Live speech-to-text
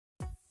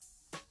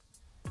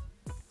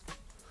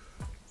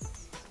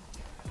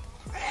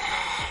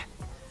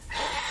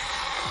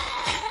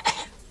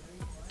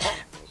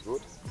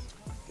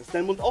Ist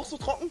dein Mund auch so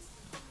trocken?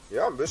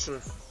 Ja, ein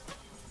bisschen.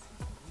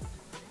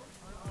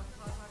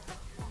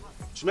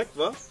 Schmeckt,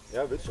 wa?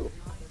 Ja, willst du?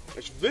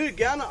 Ich will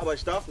gerne, aber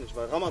ich darf nicht,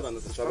 weil Ramadan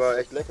ist. Ist aber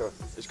echt lecker.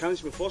 Ich kann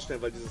nicht mir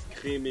vorstellen, weil dieses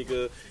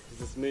cremige,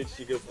 dieses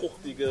milchige,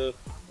 fruchtige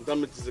und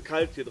dann mit diese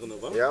kalt hier drin,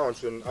 wa? Ja, und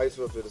schön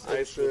Eiswürfel, das ist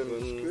echt schön. Das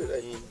kühlt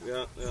echt.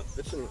 Ja, ja.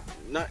 Willst du?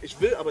 Na, ich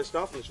will, aber ich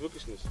darf nicht,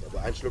 wirklich nicht. Aber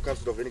einen Schluck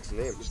kannst du doch wenigstens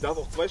nehmen. Ich darf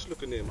auch 2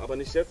 Schlücke nehmen, aber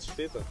nicht jetzt,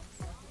 später.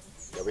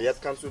 Ja, aber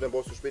jetzt kannst du, dann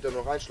brauchst du später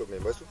noch einen Schluck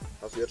nehmen, weißt du?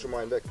 Hast du jetzt schon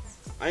mal einen weg.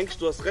 Eigentlich,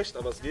 du hast recht,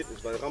 aber es geht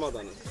nicht, weil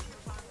Ramadan ist.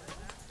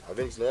 Aber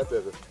wenigstens eine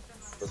Erdbeere.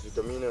 Das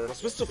Vitamine. Was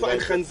bist du für ein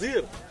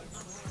Khansir?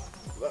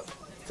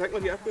 Zeig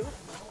mal die Erdbeere.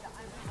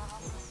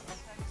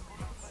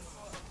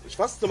 Ich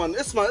faste, Mann.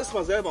 Iss mal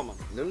selber, Mann.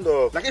 Nimm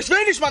doch. Ich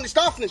will nicht, Mann. Ich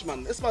darf nicht,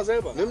 Mann. Iss mal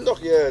selber. Nimm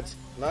doch jetzt.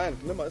 Nein,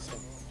 nimm mal, iss mal.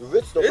 Du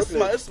willst doch Iss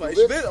wirklich. mal. Ich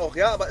will auch,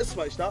 ja, aber iss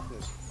mal. Ich darf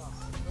nicht.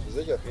 Bist du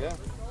sicher? Ja.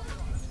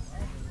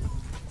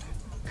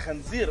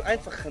 Khansir,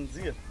 einfach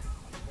Khansir.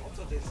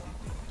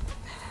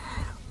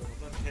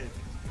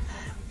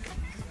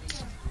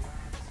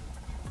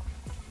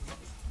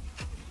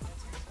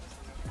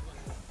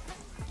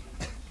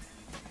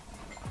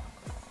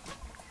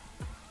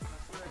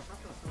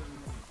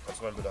 Kannst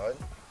du mal bitte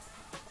halten?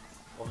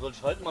 Warum soll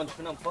ich halten, Mann? Ich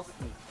bin am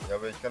Fasten. Ja,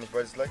 aber ich kann nicht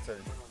beides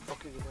gleichzeitig.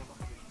 Okay, gut.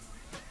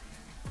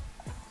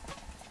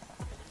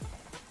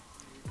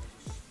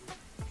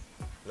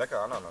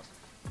 Lecker Ananas.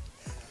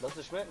 Lass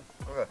es schmecken.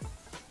 Okay.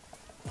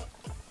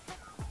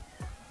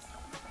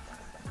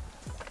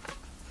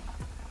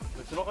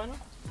 Willst du noch eine?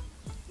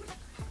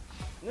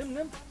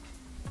 Nimm.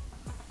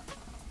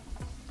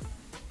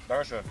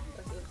 Dankeschön.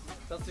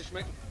 Lass dich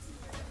schmecken.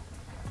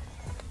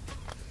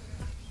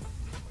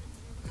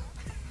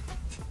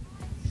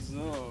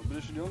 So,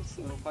 bitteschön Jungs,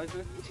 eine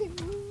Pfeife.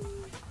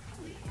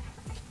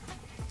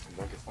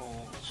 Danke.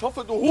 Oh, ich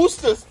hoffe, du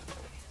hustest.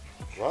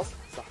 Was?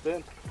 Sag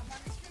denn.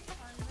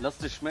 Lass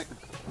dich schmecken.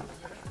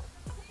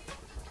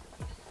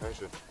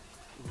 Dankeschön.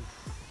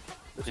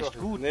 Riecht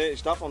gut. Nee,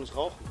 ich darf auch nicht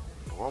rauchen.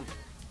 Warum?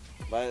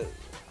 Weil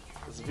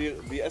es ist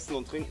wie Essen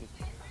und Trinken.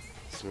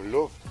 Das ist nur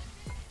Luft.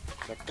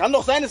 Das kann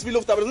doch sein, es ist wie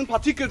Luft, aber da sind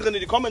Partikel drin,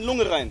 die kommen in die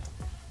Lunge rein.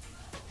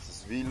 Das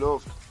ist wie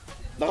Luft.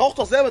 Dann rauch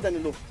doch selber deine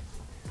Luft.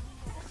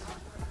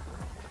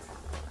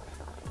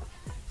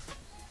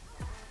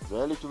 Sehr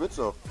ehrlich, du willst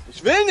doch.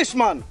 Ich will nicht,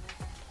 Mann.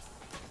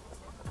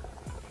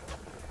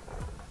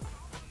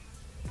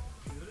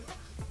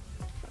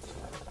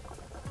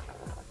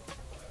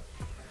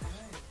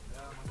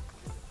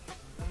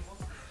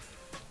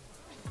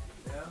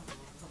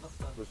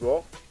 Bist du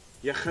auch?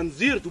 Ja,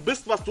 Khansir, du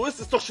bist was du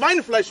isst, ist doch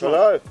Schweinefleisch, Mann.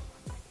 Halal.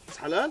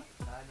 Ist halal?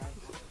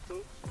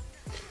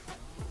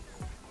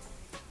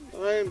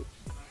 Nein.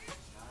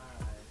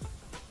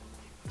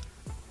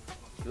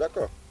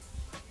 Lecker.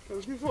 Kann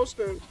ich mir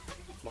vorstellen.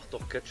 Mach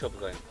doch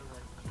Ketchup rein.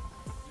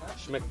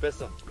 Schmeckt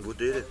besser.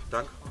 Gute Idee,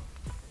 danke.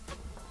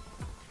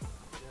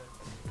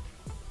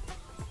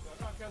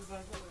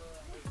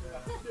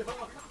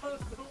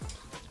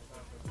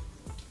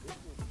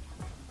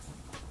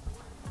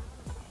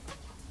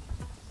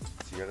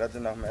 Zigarette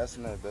nach dem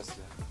Essen, der beste.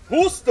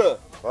 Huste!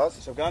 Was?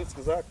 Ich habe gar nichts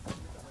gesagt.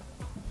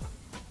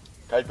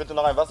 Kann ich bitte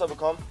noch ein Wasser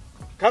bekommen?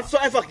 Kannst du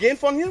einfach gehen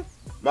von hier?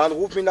 Mann,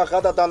 ruf mich nach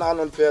Ramadan an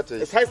und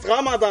fertig. Es heißt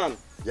Ramadan.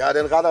 Ja,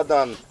 den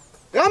Ramadan.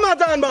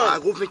 Ramadan, Mann!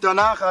 Mann, ruf mich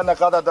danach an, nach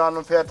Ramadan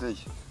und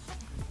fertig.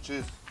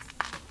 Tschüss.